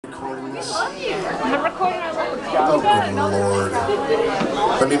recording this? I'm recording our little Oh, good Lord.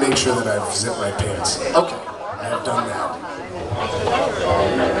 Let me make sure that I've zipped my pants. Okay, I have done that.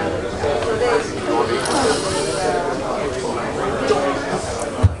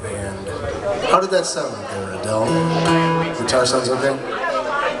 And how did that sound out there, Adele? Guitar sounds okay?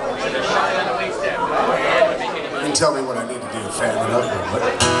 You can tell me what I need to do to fatten it up or what?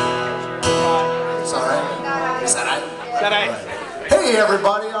 It's alright? Is that alright? Is that right? Hey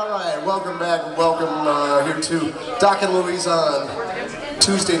everybody, alright, welcome back and welcome here to Doc and Louie's on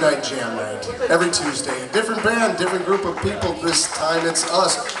Tuesday night jam night. Every Tuesday, different band, different group of people. This time it's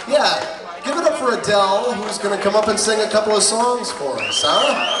us. Yeah, give it up for Adelle, who's going to come up and sing a couple of songs for us,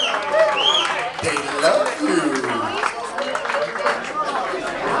 huh? They love you.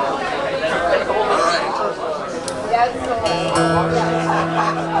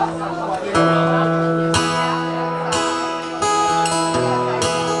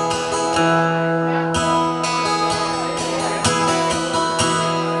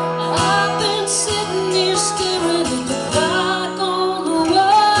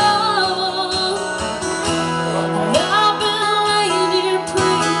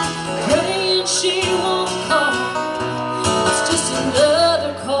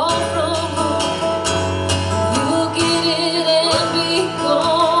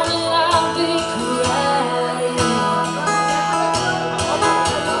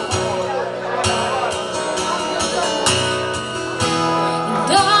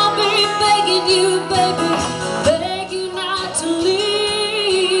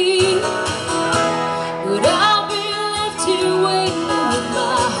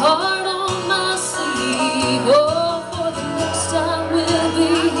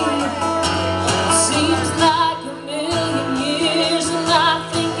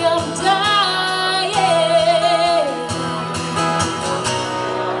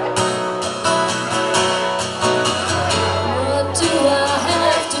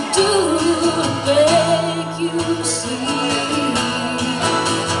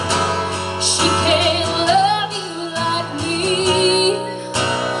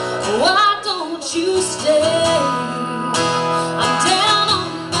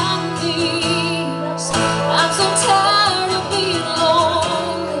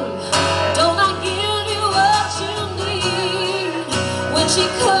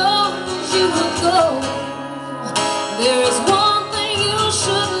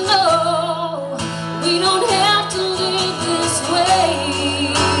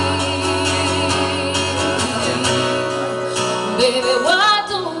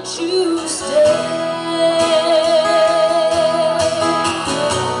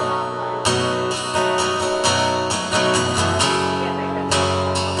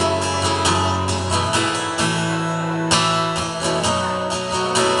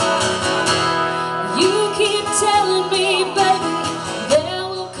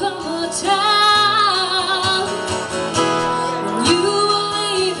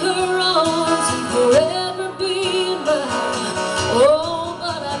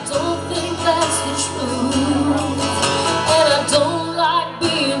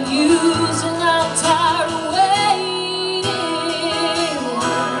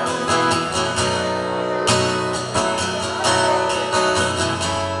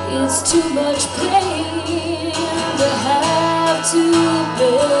 Too much pain to have to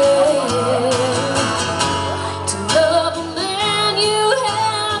bear. To love a man you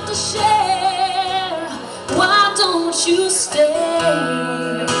have to share. Why don't you stay?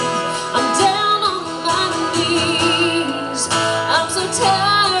 I'm down on my knees. I'm so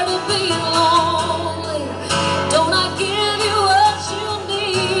tired of being lonely. Don't I give you what you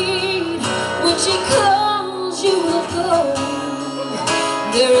need? When she calls you will go.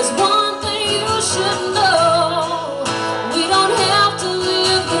 There is one thing you should know. We don't have to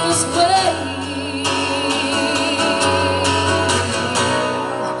live this way.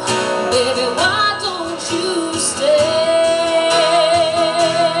 Baby, why don't you stay?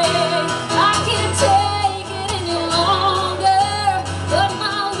 I can't take it any longer, but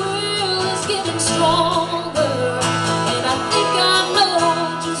my will is getting stronger, and I think I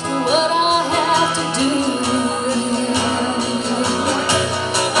know just what I have to do.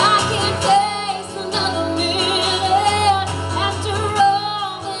 Another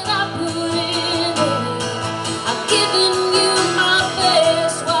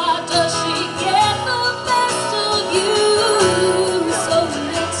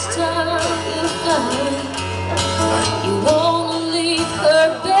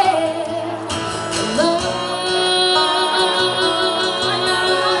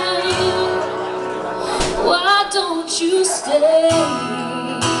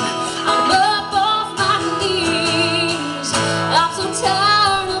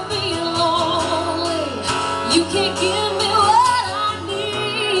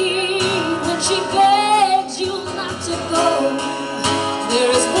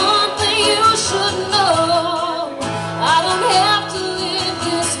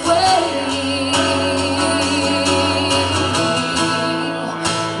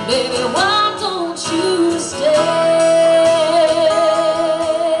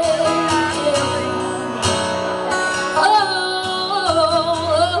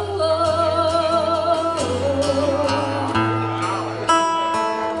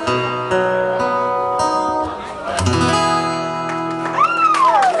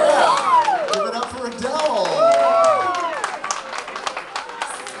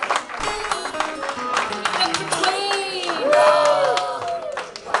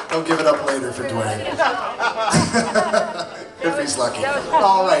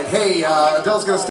right. Hey, Adele's gonna